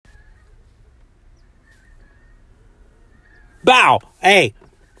Bow. Hey.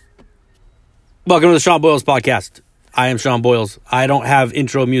 Welcome to the Sean Boyles podcast. I am Sean Boyles. I don't have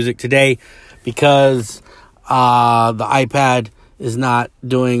intro music today because the iPad is not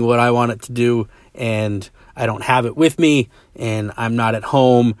doing what I want it to do, and I don't have it with me, and I'm not at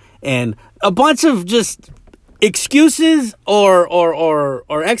home, and a bunch of just excuses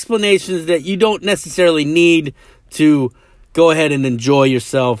or explanations that you don't necessarily need to go ahead and enjoy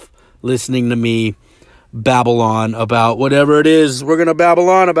yourself listening to me babble on about whatever it is we're going to babble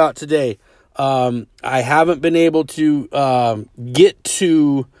on about today. I haven't been able to get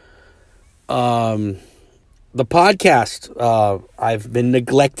to the podcast. I've been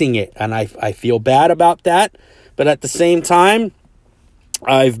neglecting it, and I feel bad about that. But at the same time,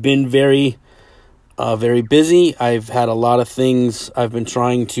 I've been very busy. I've had a lot of things I've been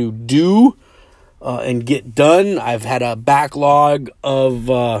trying to do and get done. I've had a backlog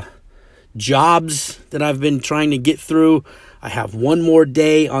of jobs that I've been trying to get through. I have one more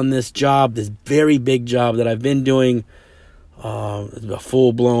day on this job, this very big job that I've been doing. It's a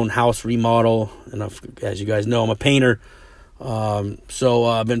full-blown house remodel, and as you guys know, I'm a painter. So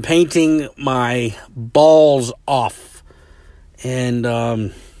I've been painting my balls off, and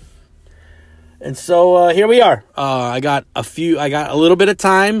so here we are. I got a little bit of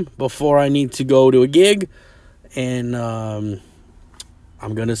time before I need to go to a gig, and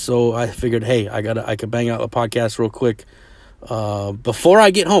so I figured, hey, I could bang out a podcast real quick before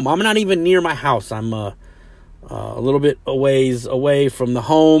I get home. I'm not even near my house. I'm a little bit away from the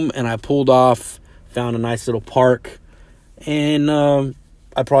home, and I pulled off, found a nice little park, and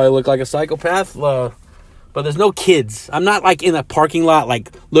I probably look like a psychopath, but there's no kids. I'm not like in a parking lot, like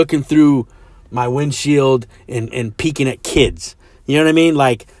looking through my windshield and peeking at kids. You know what I mean?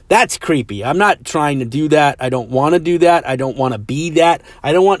 Like, that's creepy. I'm not trying to do that. I don't want to do that. I don't want to be that.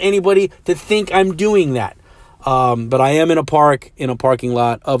 I don't want anybody to think I'm doing that. But I am in a parking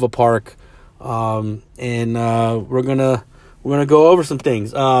lot of a park. And we're gonna go over some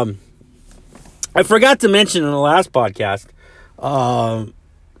things. I forgot to mention in the last podcast,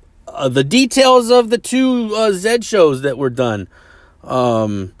 the details of the two, Zed shows that were done.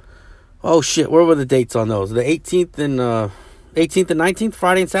 Oh shit, where were the dates on those? The 18th and 19th,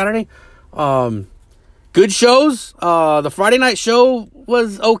 Friday and Saturday. Good shows. The Friday night show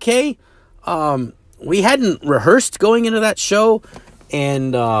was okay. We hadn't rehearsed going into that show,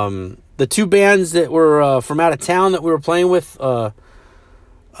 and the two bands that were from out of town that we were playing with, the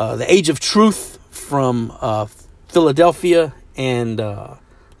Age of Truth from Philadelphia, and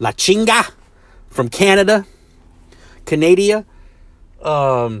La Chinga from Canada.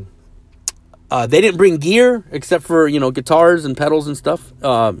 They didn't bring gear except for, guitars and pedals and stuff.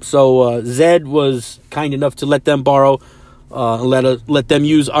 So Zed was kind enough to let them borrow, let them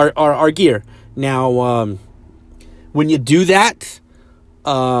use our gear. Now, when you do that,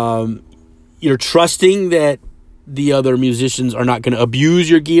 you're trusting that the other musicians are not going to abuse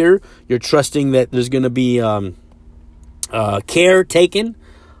your gear. You're trusting that there's going to be care taken.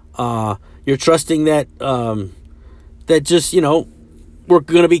 You're trusting that that just, we're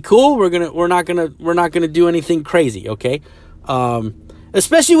going to be cool. We're not going to do anything crazy, okay?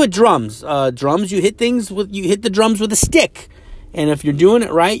 Especially with drums. Drums, you hit the drums with a stick. And if you're doing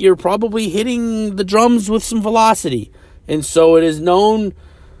it right, you're probably hitting the drums with some velocity. And so it is known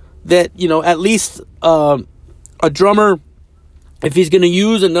that, at least a drummer, if he's going to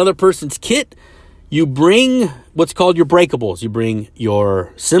use another person's kit, you bring what's called your breakables. You bring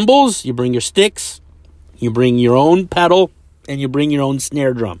your cymbals, you bring your sticks, you bring your own pedal, and you bring your own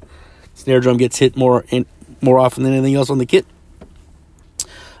snare drum. Snare drum gets hit more often than anything else on the kit.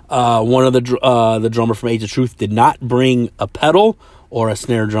 One of the drummer from Age of Truth did not bring a pedal or a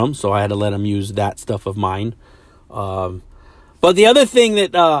snare drum, so I had to let him use that stuff of mine. But the other thing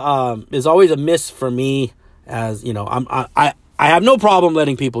that is always a miss for me, as I have no problem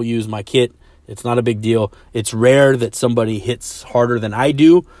letting people use my kit. It's not a big deal. It's rare that somebody hits harder than I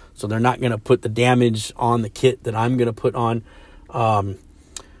do, so they're not going to put the damage on the kit that I'm going to put on.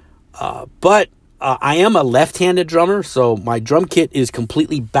 But I am a left-handed drummer, so my drum kit is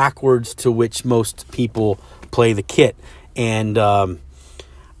completely backwards to which most people play the kit. And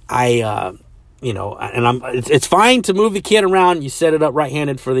it's fine to move the kit around. You set it up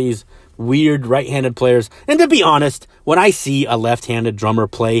right-handed for these weird right-handed players. And to be honest, when I see a left-handed drummer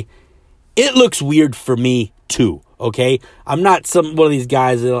play, it looks weird for me too, okay? I'm not one of these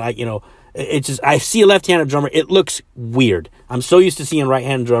guys that it's just, I see a left-handed drummer, it looks weird. I'm so used to seeing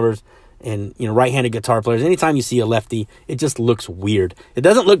right-handed drummers and, right-handed guitar players. Anytime you see a lefty, it just looks weird. It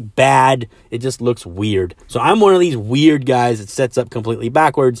doesn't look bad, it just looks weird. So I'm one of these weird guys that sets up completely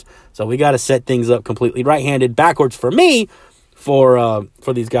backwards. So we got to set things up completely right-handed. Backwards for me for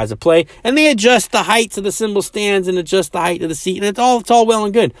these guys to play, and they adjust the heights of the cymbal stands and adjust the height of the seat, and it's all well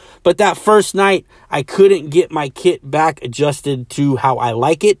and good. But that first night, I couldn't get my kit back adjusted to how I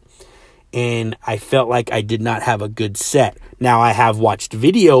like it, and I felt like I did not have a good set. Now, I have watched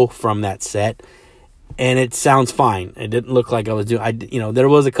video from that set, and it sounds fine. It didn't look like I was doing. There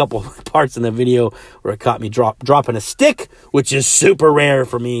was a couple parts in the video where it caught me dropping a stick, which is super rare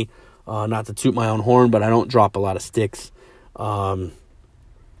for me. Not to toot my own horn, but I don't drop a lot of sticks. But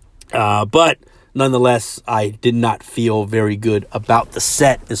nonetheless, I did not feel very good about the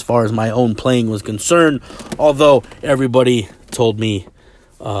set as far as my own playing was concerned. Although everybody told me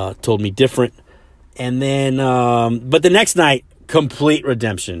different. And then, but the next night, complete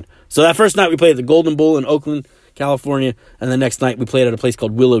redemption. So that first night we played at the Golden Bull in Oakland, California, and the next night we played at a place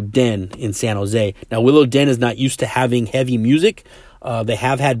called Willow Den in San Jose. Now, Willow Den is not used to having heavy music. They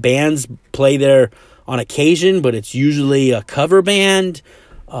have had bands play there on occasion, but it's usually a cover band,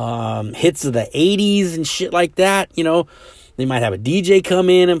 hits of the 80s and shit like that. They might have a DJ come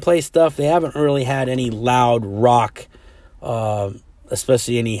in and play stuff. They haven't really had any loud rock,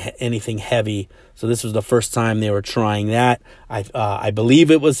 especially anything heavy. So this was the first time they were trying that. I believe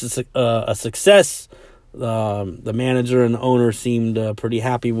it was a success. The manager and the owner seemed pretty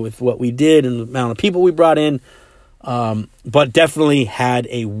happy with what we did and the amount of people we brought in. But definitely had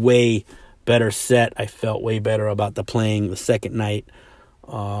a way better set. I felt way better about the playing the second night.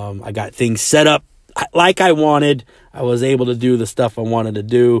 I got things set up like I wanted. I was able to do the stuff I wanted to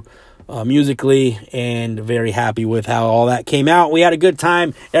do musically, and very happy with how all that came out. We had a good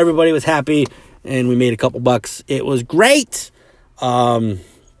time. Everybody was happy, and we made a couple bucks. It was great. So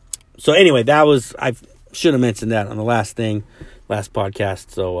anyway, I should have mentioned that on the last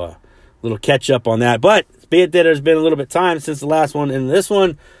podcast. So a little catch up on that. But be it that there's been a little bit of time since the last one and this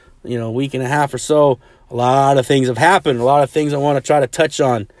one, a week and a half or so, a lot of things have happened. A lot of things I want to try to touch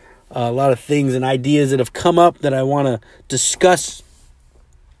on. A lot of things and ideas that have come up that I want to discuss.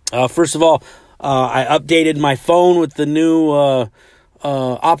 First of all, I updated my phone with the new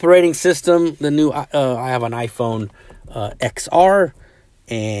operating system. I have an iPhone XR,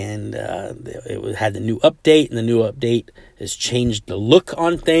 and it had the new update, and the new update has changed the look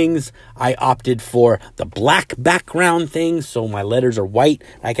on things. I opted for the black background thing, so my letters are white.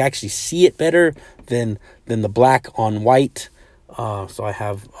 I can actually see it better than the black on white. So I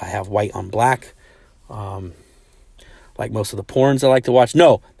have white on black. Like most of the porns I like to watch.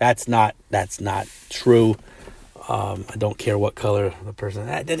 No, that's not true. I don't care what color the person.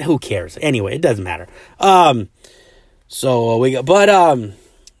 Who cares? Anyway, it doesn't matter.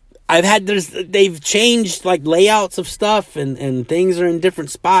 They've changed like layouts of stuff, and things are in different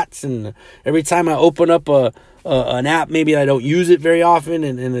spots, and every time I open up an app, maybe I don't use it very often,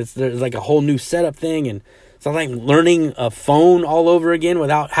 and there's like a whole new setup thing, and so I'm like learning a phone all over again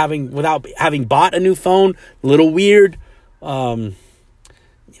without having bought a new phone. A little weird.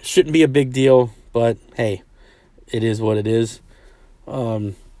 Shouldn't be a big deal, but hey, it is what it is.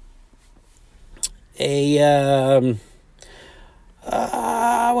 What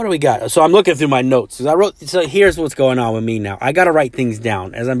do we got? So I'm looking through my notes. So here's what's going on with me now. I got to write things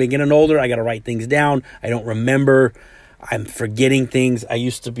down. As I'm getting older, I got to write things down. I don't remember. I'm forgetting things. I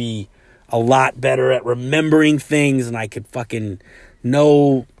used to be a lot better at remembering things, and I could fucking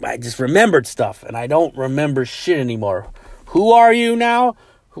know. I just remembered stuff, and I don't remember shit anymore. Who are you now?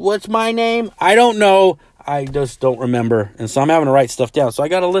 What's my name? I don't know. I just don't remember, and so I'm having to write stuff down. So I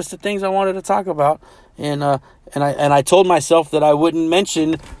got a list of things I wanted to talk about, and I told myself that I wouldn't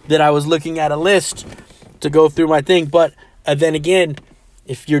mention that I was looking at a list to go through my thing. But then again,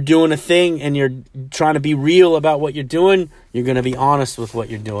 if you're doing a thing and you're trying to be real about what you're doing, you're going to be honest with what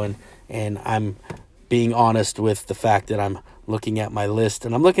you're doing. And I'm being honest with the fact that I'm looking at my list,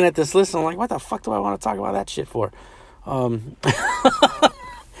 and I'm looking at this list, and I'm like, what the fuck do I want to talk about that shit for?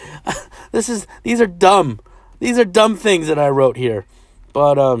 These are dumb. These are dumb things that I wrote here.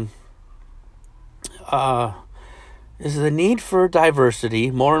 But is the need for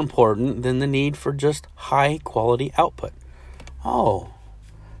diversity more important than the need for just high quality output? Oh,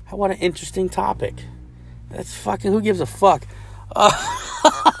 what an interesting topic. That's fucking, who gives a fuck?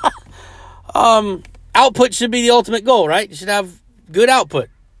 Output should be the ultimate goal, right? You should have good output.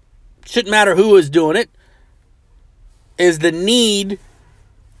 Shouldn't matter who is doing it. Is the need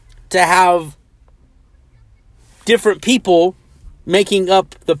to have different people making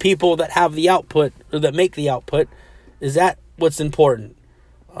up the people that have the output, or that make the output, is that what's important?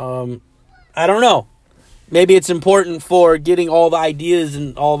 I don't know. Maybe it's important for getting all the ideas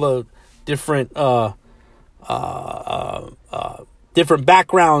and all the different different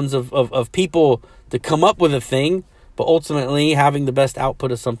backgrounds of people to come up with a thing. But ultimately, having the best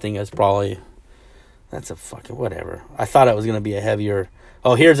output of something is probably, that's a fucking whatever. I thought it was going to be a heavier.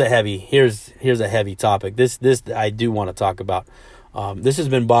 Oh, here's a heavy topic. This I do want to talk about. This has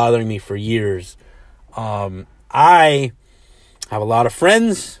been bothering me for years. I have a lot of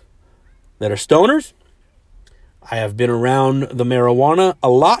friends that are stoners. I have been around the marijuana a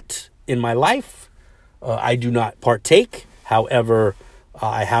lot in my life. I do not partake. However,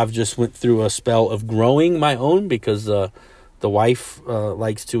 I have just went through a spell of growing my own because the wife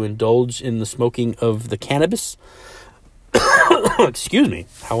likes to indulge in the smoking of the cannabis. Excuse me.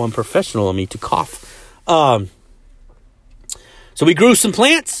 How unprofessional of me to cough. So we grew some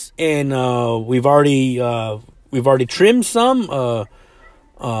plants, and we've already trimmed some.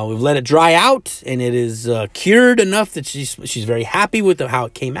 We've let it dry out, and it is cured enough that she's very happy with how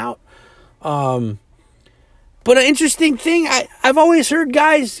it came out. But an interesting thing, I've always heard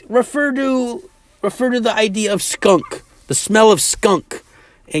guys refer to the idea of skunk, the smell of skunk,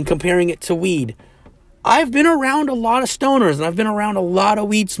 and comparing it to weed. I've been around a lot of stoners, and I've been around a lot of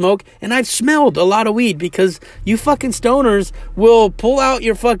weed smoke, and I've smelled a lot of weed, because you fucking stoners will pull out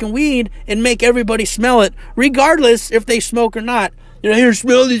your fucking weed and make everybody smell it, regardless if they smoke or not. Here,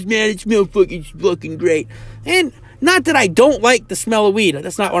 smell this, man. It smells fucking great. And not that I don't like the smell of weed.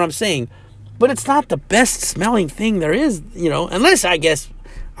 That's not what I'm saying. But it's not the best smelling thing there is, unless I guess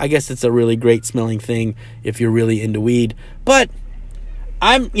it's a really great smelling thing if you're really into weed. But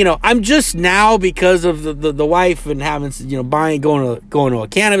I'm just now, because of the wife and having, going to a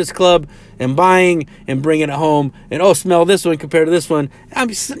cannabis club and buying and bringing it home and, smell this one compared to this one.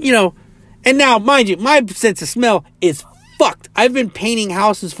 And now, mind you, my sense of smell is fucked. I've been painting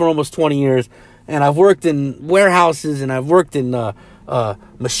houses for almost 20 years, and I've worked in warehouses, and I've worked in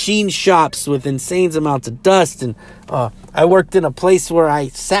machine shops with insane amounts of dust, and I worked in a place where I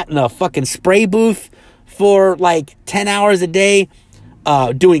sat in a fucking spray booth for like 10 hours a day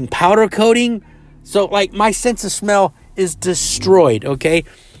doing powder coating. So like my sense of smell is destroyed, okay?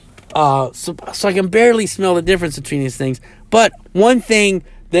 So I can barely smell the difference between these things. But one thing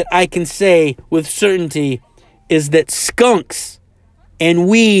that I can say with certainty is that skunks and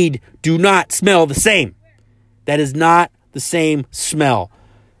weed do not smell the same. That is not the same smell.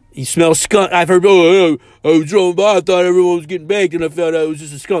 You smell skunk. I've heard, I was driving by, I thought everyone was getting baked, and I found out it was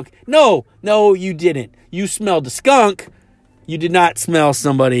just a skunk. No, you didn't. You smelled a skunk. You did not smell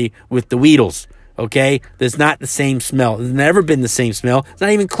somebody with the Weedles, okay? That's not the same smell. It's never been the same smell. It's not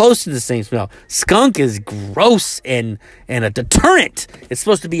even close to the same smell. Skunk is gross and a deterrent. It's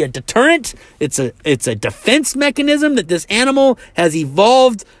supposed to be a deterrent. It's a defense mechanism that this animal has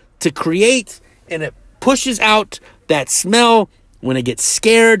evolved to create, and it pushes out that smell when it gets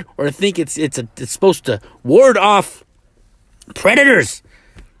scared or think it's supposed to ward off predators.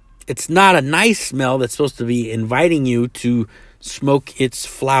 It's not a nice smell that's supposed to be inviting you to smoke its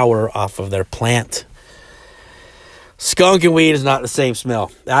flower off of their plant. Skunk and weed is not the same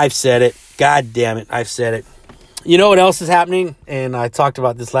smell. I've said it. God damn it. I've said it. You know what else is happening? And I talked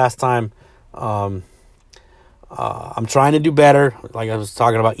about this last time. I'm trying to do better. Like I was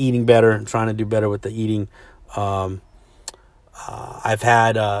talking about eating better. I'm trying to do better with the eating. I've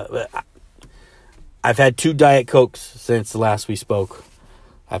had 2 Diet Cokes since the last we spoke.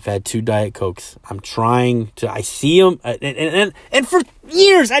 I've had 2 Diet Cokes. I'm trying to, I see them, and for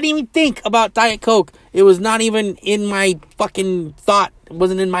years, I didn't even think about Diet Coke. It was not even in my fucking thought. It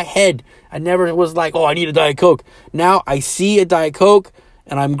wasn't in my head. I never was like, I need a Diet Coke. Now I see a Diet Coke,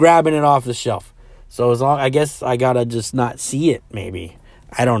 and I'm grabbing it off the shelf. So I guess I gotta just not see it, maybe.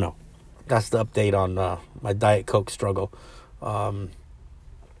 I don't know. That's the update on my Diet Coke struggle.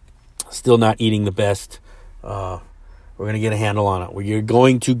 Still not eating the best. We're going to get a handle on it. You're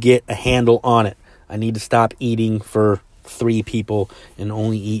going to get a handle on it. I need to stop eating for 3 people and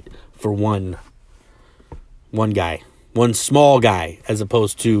only eat for one guy. One small guy, as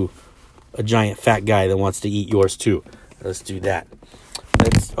opposed to a giant fat guy that wants to eat yours too. Let's do that.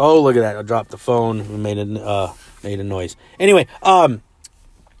 Look at that. I dropped the phone and made a noise. Anyway,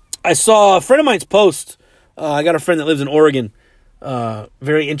 I saw a friend of mine's post. I got a friend that lives in Oregon.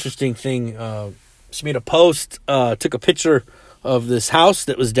 Very interesting thing. She made a post, took a picture of this house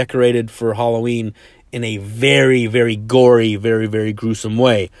that was decorated for Halloween in a very, very gory, very, very gruesome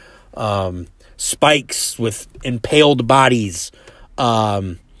way. Spikes with impaled bodies.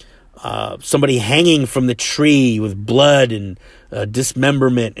 Somebody hanging from the tree with blood and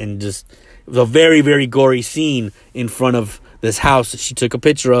dismemberment, and just it was a very, very gory scene in front of this house that she took a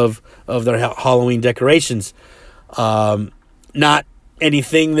picture of their Halloween decorations. Not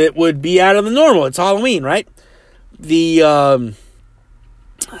anything that would be out of the normal. It's Halloween, right?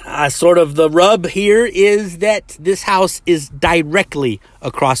 I sort of the rub here is that this house is directly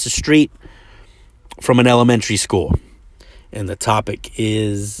across the street from an elementary school. And the topic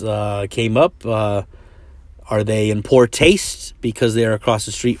came up, are they in poor taste because they're across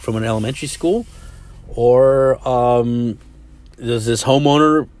the street from an elementary school? Or does this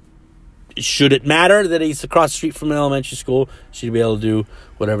homeowner, should it matter that he's across the street from an elementary school, should he be able to do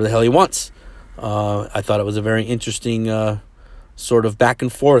whatever the hell he wants? I thought it was a very interesting sort of back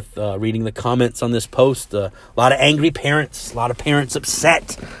and forth, reading the comments on this post. A lot of angry parents, a lot of parents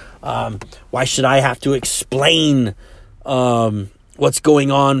upset. Why should I have to explain what's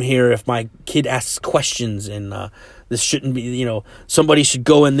going on here if my kid asks questions? And this shouldn't be, somebody should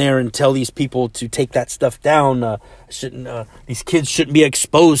go in there and tell these people to take that stuff down. These kids shouldn't be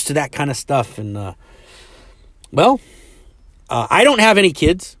exposed to that kind of stuff. And I don't have any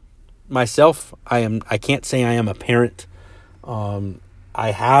kids myself. I can't say I am a parent.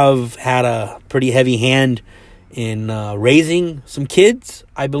 I have had a pretty heavy hand in raising some kids,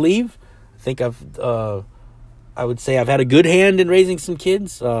 I believe. I think I would say I've had a good hand in raising some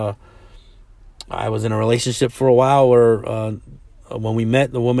kids. I was in a relationship for a while where when we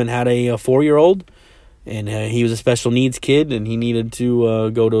met, the woman had a 4-year-old, and he was a special needs kid, and he needed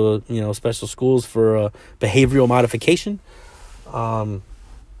to go to special schools for behavioral modification.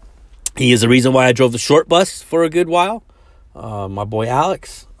 He is the reason why I drove the short bus for a good while. My boy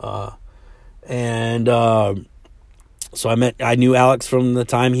Alex, and so I knew Alex from the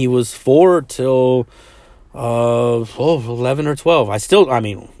time he was 4 till 11 or 12. I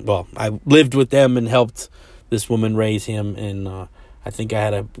lived with them and helped this woman raise him, and I think I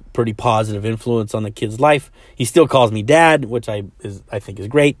had a pretty positive influence on the kid's life. He still calls me dad, which I think is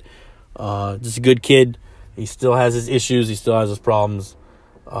great. Just a good kid. He still has his issues. He still has his problems.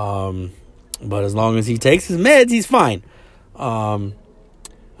 But as long as he takes his meds, he's fine. And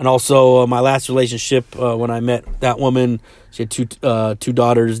also my last relationship, when I met that woman, she had two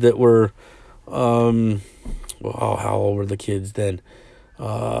daughters that were, how old were the kids then?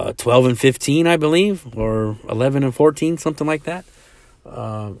 12 and 15, I believe, or 11 and 14, something like that.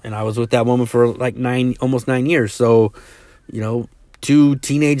 And I was with that woman for like almost 9 years. So, 2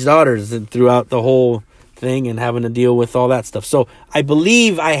 teenage daughters and throughout the whole thing and having to deal with all that stuff. So I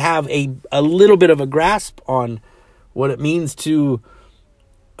believe I have a little bit of a grasp on what it means to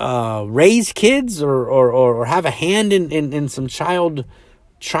raise kids or have a hand in some child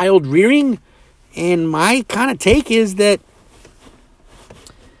rearing. And my kind of take is that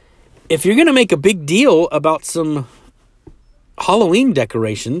if you're going to make a big deal about some Halloween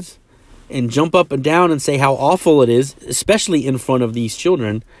decorations and jump up and down and say how awful it is, especially in front of these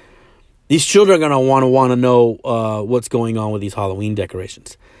children are going to want to know what's going on with these Halloween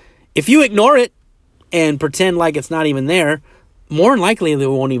decorations. If you ignore it and pretend like it's not even there, more than likely they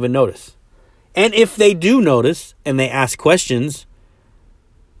won't even notice. And if they do notice and they ask questions,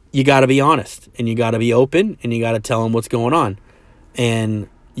 you got to be honest and you got to be open and you got to tell them what's going on. And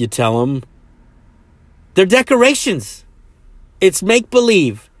you tell them they're decorations. It's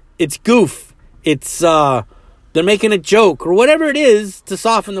make-believe. It's goof. It's they're making a joke or whatever it is to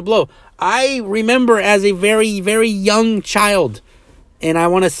soften the blow. I remember as a very, very young child, and I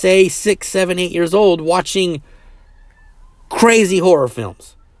want to say 6, 7, 8 years old, watching crazy horror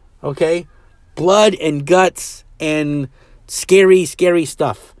films. Okay? Blood and guts and scary, scary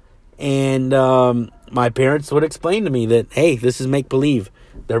stuff. And my parents would explain to me that, hey, this is make-believe.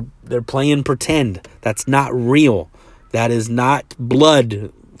 They're playing pretend. That's not real. That is not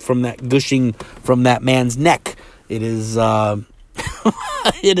blood from that gushing from that man's neck. It is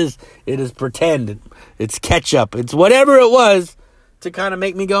it is pretend. It's ketchup. It's whatever it was to kind of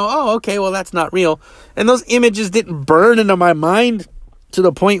make me go, oh, okay, well, that's not real. And those images didn't burn into my mind to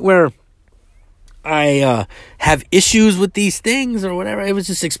the point where I have issues with these things or whatever. It was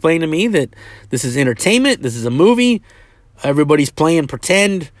just explained to me that this is entertainment. This is a movie. Everybody's playing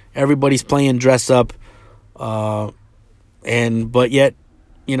pretend. Everybody's playing dress up. But yet,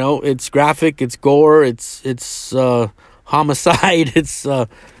 it's graphic, it's gore, it's homicide,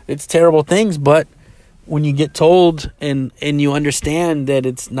 it's terrible things. But when you get told and you understand that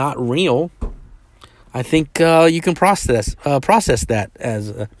it's not real, I think you can process that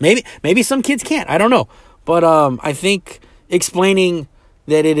as maybe some kids can't. I don't know, but I think explaining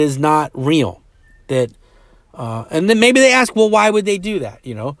that it is not real, that and then maybe they ask, well, why would they do that?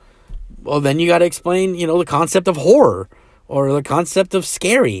 Well, then you got to explain, the concept of horror. Or the concept of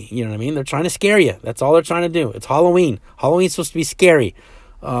scary, you know what I mean? They're trying to scare you. That's all they're trying to do. It's Halloween. Halloween's supposed to be scary.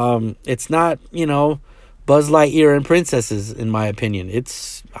 It's not, Buzz Lightyear and princesses, in my opinion.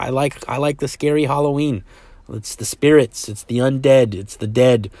 I like the scary Halloween. It's the spirits. It's the undead. It's the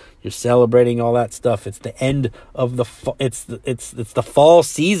dead. You're celebrating all that stuff. It's the end of the it's the fall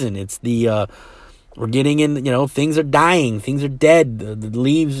season. It's the we're getting in. Things are dying. Things are dead. The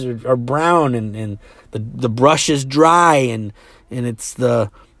leaves are brown, and the brush is dry, and it's the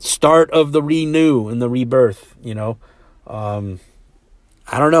start of the renew and the rebirth. I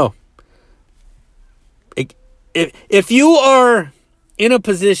don't know. If you are in a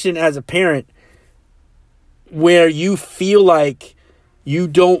position as a parent where you feel like you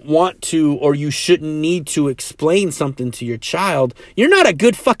don't want to or you shouldn't need to explain something to your child, you're not a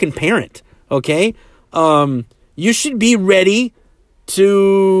good fucking parent, okay? You should be ready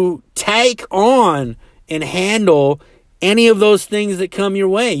to take on and handle any of those things that come your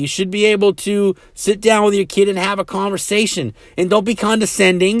way. You should be able to sit down with your kid and have a conversation. And don't be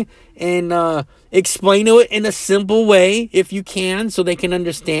condescending, and explain to it in a simple way if you can, so they can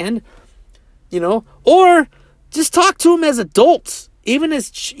understand, or just talk to them as adults, even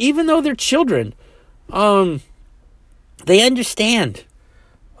though they're children. They understand.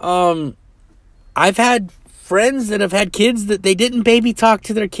 I've had friends that have had kids that they didn't baby talk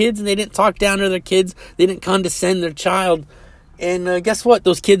to their kids, and they didn't talk down to their kids. They didn't condescend their child. And guess what?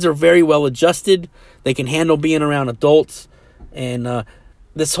 Those kids are very well adjusted. They can handle being around adults. And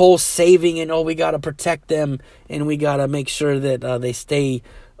this whole saving and, we got to protect them, and we got to make sure that they stay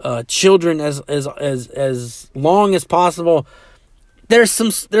children as long as possible. There's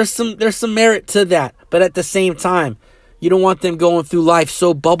some merit to that. But at the same time, you don't want them going through life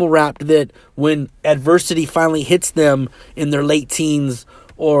so bubble wrapped that when adversity finally hits them in their late teens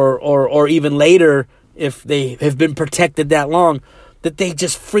or even later, if they have been protected that long, that they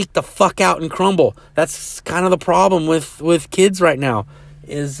just freak the fuck out and crumble. That's kind of the problem with kids right now.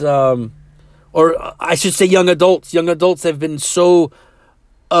 Or I should say young adults. Young adults have been so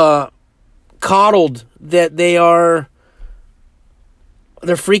coddled that they're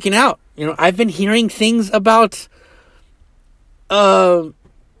freaking out. I've been hearing things about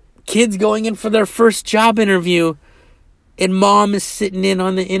kids going in for their first job interview, and mom is sitting in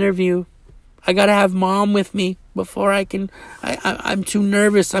on the interview. I gotta have mom with me before I can. I'm too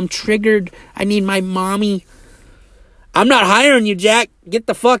nervous. I'm triggered. I need my mommy. I'm not hiring you, Jack. Get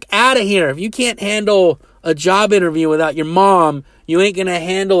the fuck out of here. If you can't handle a job interview without your mom, you ain't gonna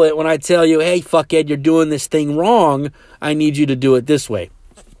handle it when I tell you, hey, fuckhead, you're doing this thing wrong. I need you to do it this way.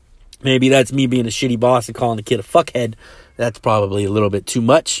 Maybe that's me being a shitty boss and calling a kid a fuckhead. That's probably a little bit too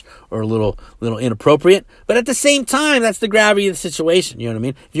much or a little inappropriate. But at the same time, that's the gravity of the situation. You know what I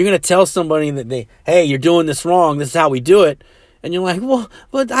mean? If you're going to tell somebody that hey, you're doing this wrong, this is how we do it. And you're like, well,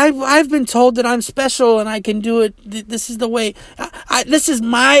 but I've been told that I'm special and I can do it. This is the way. This is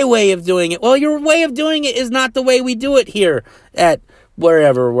my way of doing it. Well, your way of doing it is not the way we do it here at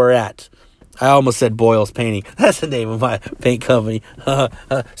wherever we're at. I almost said Boyle's Painting. That's the name of my paint company.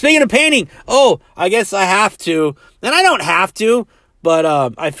 Speaking of painting, I guess I have to. And I don't have to, but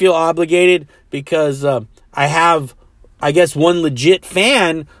I feel obligated because I have, I guess, one legit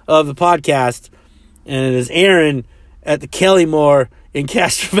fan of the podcast, and it is Aaron at the Kellymore in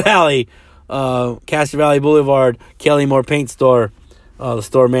Castro Valley. Castro Valley Boulevard, Kellymore Paint Store. The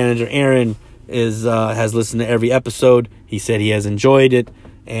store manager, Aaron, has listened to every episode. He said he has enjoyed it,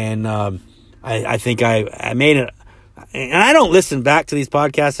 and I think I made it. And I don't listen back to these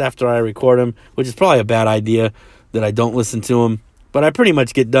podcasts after I record them, which is probably a bad idea that I don't listen to them. But I pretty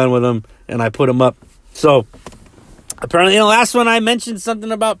much get done with them and I put them up. So apparently, the last one I mentioned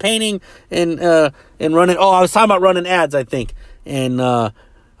something about painting and running. I was talking about running ads, I think. And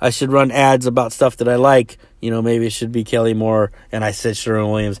I should run ads about stuff that I like. Maybe it should be Kellymore. And I said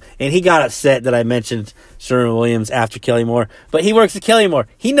Sherwin-Williams. And he got upset that I mentioned Sherwin-Williams after Kellymore. But he works at Kellymore.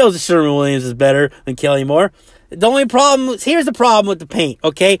 He knows that Sherwin-Williams is better than Kellymore. The only problem, here's the problem with the paint,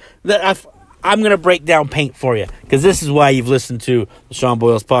 okay? I'm going to break down paint for you. Because this is why you've listened to the Sean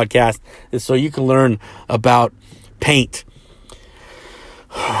Boyles podcast. Is so you can learn about paint.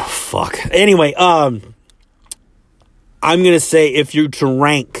 Oh, fuck. Anyway, I'm going to say if you're to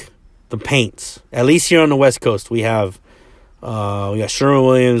rank the paints, at least here on the West Coast, we got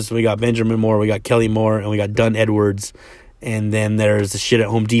Sherwin-Williams, we got Benjamin Moore, we got Kellymore, and we got Dunn Edwards. And then there's the shit at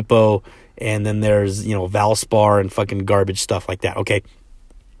Home Depot. And then there's, Valspar and fucking garbage stuff like that, okay?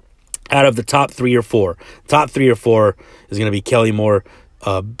 Out of the top 3 or 4 is going to be Kellymore,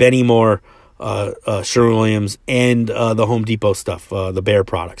 Benny Moore, Sherwin-Williams, and the Home Depot stuff, the Behr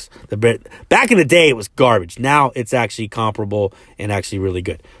products. Back in the day, it was garbage. Now it's actually comparable and actually really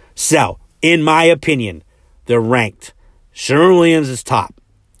good. So, in my opinion, they're ranked. Sherwin-Williams is top.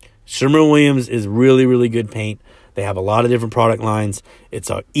 Sherwin-Williams is really, really good paint. They have a lot of different product lines. It's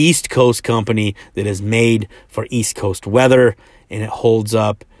a East Coast company that is made for East Coast weather, and it holds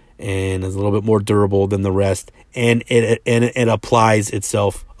up and is a little bit more durable than the rest, and it applies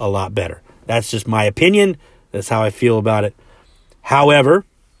itself a lot better. That's just my opinion. That's how I feel about it. However,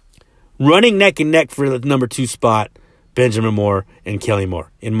 running neck and neck for the number 2 spot, Benjamin Moore and Kelly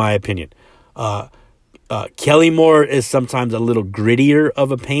Moore, in my opinion. Kelly Moore is sometimes a little grittier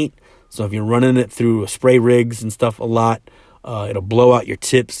of a paint. So if you're running it through spray rigs and stuff a lot, it'll blow out your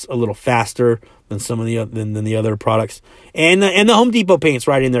tips a little faster than some of the other products. And the Home Depot paint's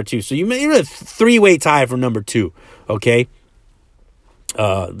right in there too. So you're a 3-way tie for number 2. Okay.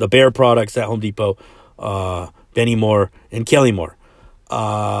 The Behr products at Home Depot, Benny Moore and Kelly Moore.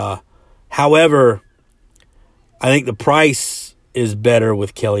 However, I think the price is better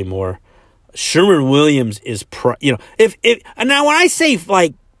with Kelly Moore. Sherwin-Williams is, if now when I say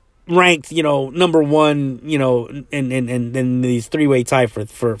like ranked, number 1, in these 3-way tie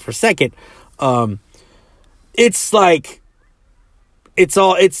for second, it's like it's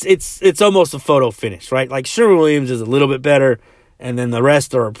almost a photo finish, right? Like Sherwin-Williams is a little bit better, and then the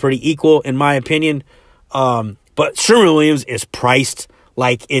rest are pretty equal in my opinion. But Sherwin-Williams is priced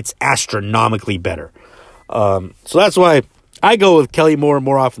like it's astronomically better. So that's why I go with Kelly Moore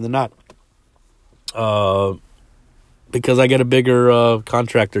more often than not. Because I get a bigger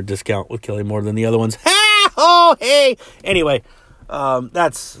contractor discount with Kelly Moore than the other ones. Oh, hey! Anyway,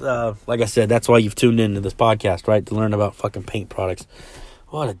 that's, like I said, that's why you've tuned into this podcast, right? To learn about fucking paint products.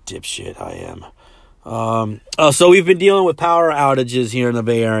 What a dipshit I am. So we've been dealing with power outages here in the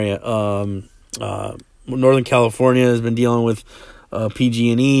Bay Area. Northern California has been dealing with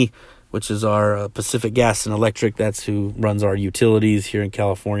PG&E, which is our Pacific Gas and Electric. That's who runs our utilities here in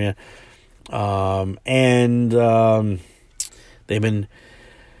California. And they've been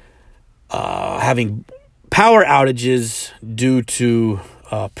having power outages due to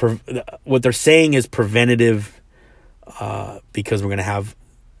what they're saying is preventative, because we're going to have,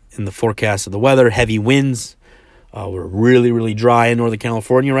 in the forecast of the weather, heavy winds. We're really, really dry in Northern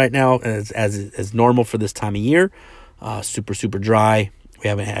California right now, as normal for this time of year. Super, super dry. We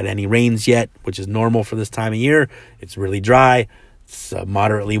haven't had any rains yet, which is normal for this time of year. It's really dry. It's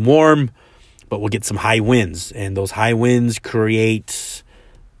moderately warm, but we'll get some high winds, and those high winds create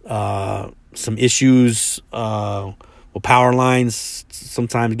some issues. Power lines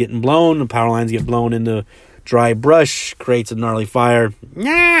sometimes getting blown. The power lines get blown into dry brush, creates a gnarly fire.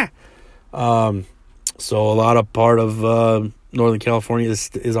 So a lot of part of Northern California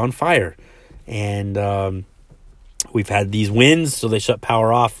is on fire, and we've had these winds, so they shut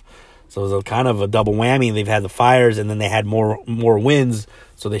power off. So it was kind of a double whammy. They've had the fires, and then they had more winds,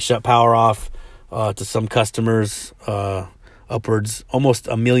 so they shut power off to some customers, upwards almost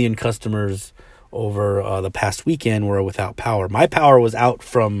 1 million customers over the past weekend were without power. My power was out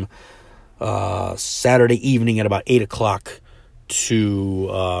from Saturday evening at about 8 o'clock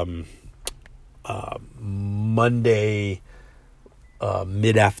to Monday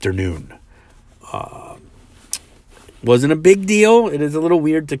mid-afternoon. Wasn't a big deal. It is a little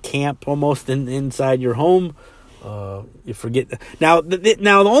weird to camp almost inside your home. You forget. Now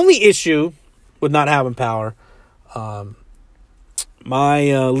the only issue with not having power,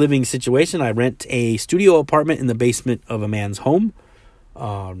 my living situation, I rent a studio apartment in the basement of a man's home.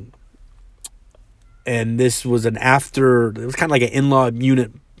 And this was it was kind of like an in-law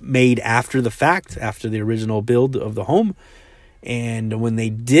unit made after the fact, after the original build of the home. And when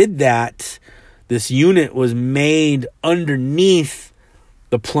they did that, this unit was made underneath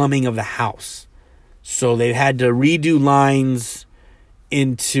the plumbing of the house. So they had to redo lines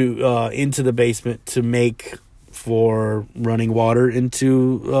into the basement to make for running water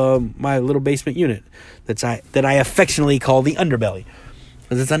into my little basement unit that I affectionately call the underbelly,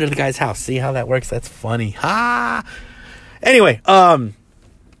 because it's under the guy's house. See how that works? That's funny. Anyway,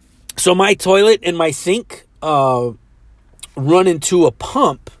 so my toilet and my sink run into a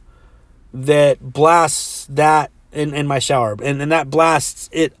pump that blasts that in my shower, and that blasts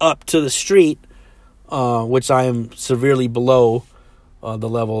it up to the street, which I am severely below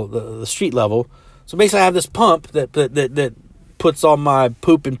the street level. So basically, I have this pump that puts all my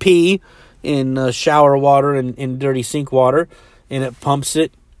poop and pee in shower water and in dirty sink water, and it pumps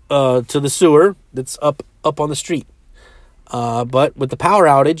it to the sewer that's up on the street. But with the power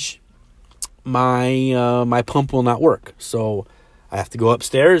outage, my pump will not work, so I have to go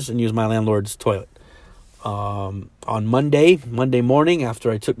upstairs and use my landlord's toilet. On Monday morning,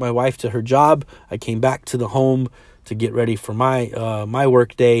 after I took my wife to her job, I came back to the home to get ready for my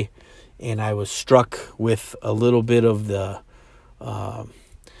work day, and I was struck with a little bit of the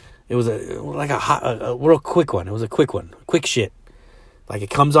It was a real quick one. It was a quick one. Quick shit. Like, it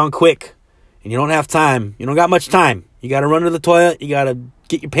comes on quick. And you don't have time. You don't got much time. You got to run to the toilet. You got to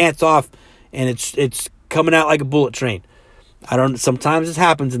get your pants off. And it's coming out like a bullet train. Sometimes this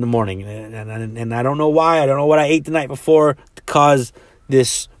happens in the morning. And I don't know why. I don't know what I ate the night before to cause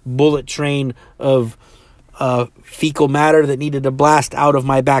this bullet train of fecal matter that needed to blast out of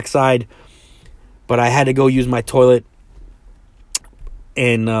my backside. But I had to go use my toilet.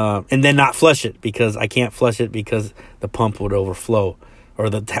 And then not flush it, because I can't flush it because the pump would overflow, or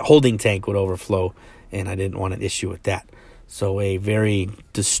the holding tank would overflow, and I didn't want an issue with that. So a very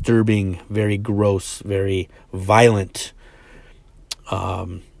disturbing, very gross, very violent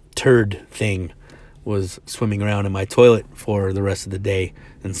turd thing was swimming around in my toilet for the rest of the day.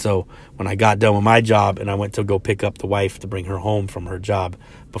 And so when I got done with my job and I went to go pick up the wife to bring her home from her job,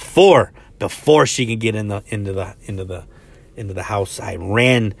 before she could get into the house, I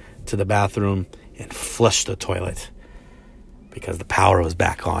ran to the bathroom and flushed the toilet because the power was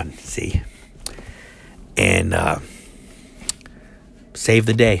back on, see? And saved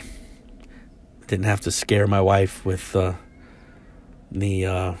the day. Didn't have to scare my wife with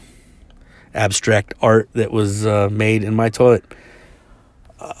the abstract art that was made in my toilet.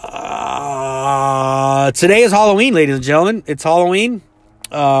 Today is Halloween, ladies and gentlemen. It's Halloween,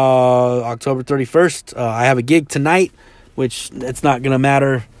 October 31st. I have a gig tonight, which it's not going to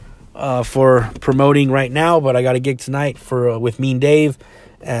matter for promoting right now, but I got a gig tonight with Mean Dave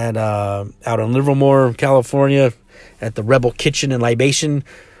at out in Livermore, California, at the Rebel Kitchen and Libation,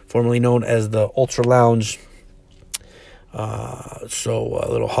 formerly known as the Ultra Lounge. So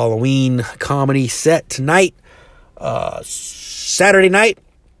a little Halloween comedy set tonight. Saturday night,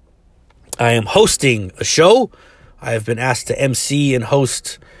 I am hosting a show. I have been asked to MC and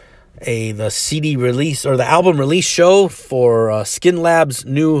host the CD release, or the album release show for Skin Lab's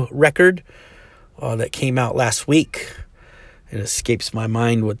new record that came out last week. It escapes my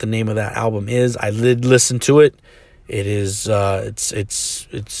mind what the name of that album is. I did listen to it. It is it's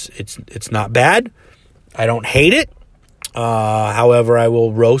not bad. I don't hate it. However, I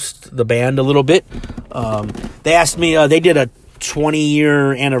will roast the band a little bit. They asked me, they did a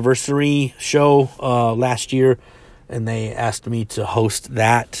 20-year anniversary show last year, and they asked me to host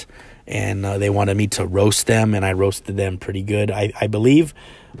that, and they wanted me to roast them, and I roasted them pretty good. I believe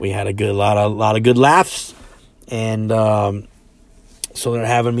we had a lot of good laughs, and so they're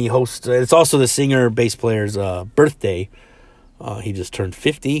having me host. It's also the singer bass player's birthday. He just turned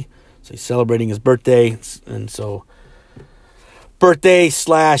 50, so he's celebrating his birthday, and so birthday /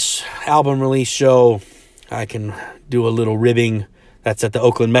 album release show, I can do a little ribbing. That's at the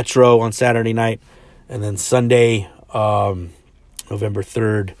Oakland Metro on Saturday night, and then Sunday, November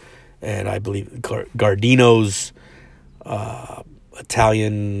 3rd, and I believe Gardino's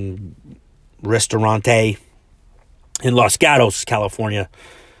Italian Ristorante in Los Gatos, California.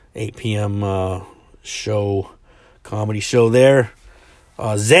 8 p.m. Comedy show there.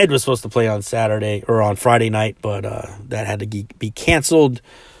 Zed was supposed to play on Saturday or on Friday night, but that had to be canceled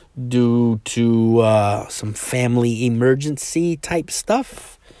due to some family emergency type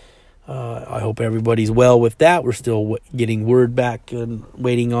stuff. I hope everybody's well with that. We're still getting word back and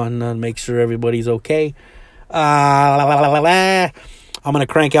waiting on make sure everybody's okay. I'm gonna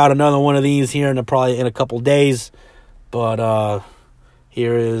crank out another one of these here probably in a couple days. But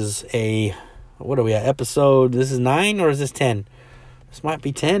here is what are we at? Episode, this is 9 or is this 10? This might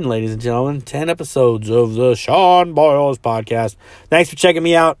be 10, ladies and gentlemen. 10 episodes of the Sean Boyles podcast. Thanks for checking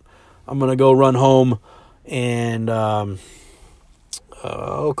me out. I'm going to go run home and I'll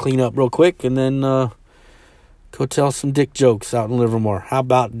clean up real quick and then go tell some dick jokes out in Livermore. How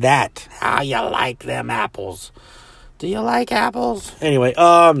about that? How you like them apples? Do you like apples? Anyway,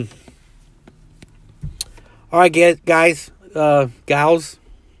 all right, guys, gals,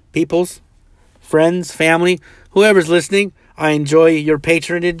 peoples, friends, family, whoever's listening. I enjoy your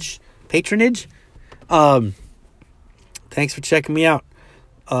patronage. Thanks for checking me out.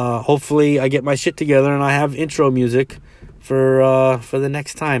 Hopefully I get my shit together and I have intro music for the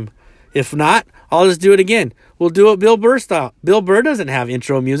next time. If not, I'll just do it again. We'll do it Bill Burr style. Bill Burr doesn't have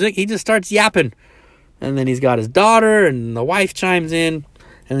intro music. He just starts yapping. And then he's got his daughter and the wife chimes in.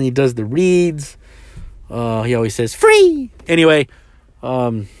 And then he does the reads. He always says, free! Anyway,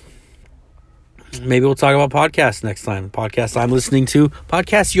 maybe we'll talk about podcasts next time. Podcasts I'm listening to.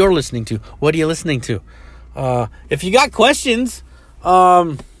 Podcasts you're listening to. What are you listening to? If you got questions,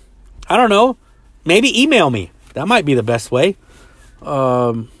 I don't know. Maybe email me. That might be the best way.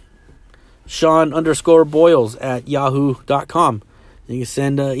 Sean_Boyles@yahoo.com. You can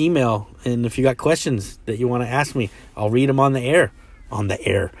send an email. And if you got questions that you want to ask me, I'll read them on the air. on the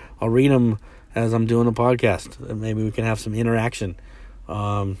air. I'll read them as I'm doing the podcast. Maybe we can have some interaction.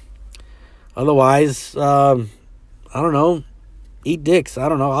 Otherwise, I don't know. Eat dicks. I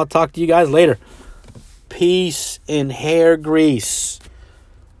don't know. I'll talk to you guys later. Peace and hair grease.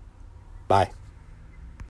 Bye.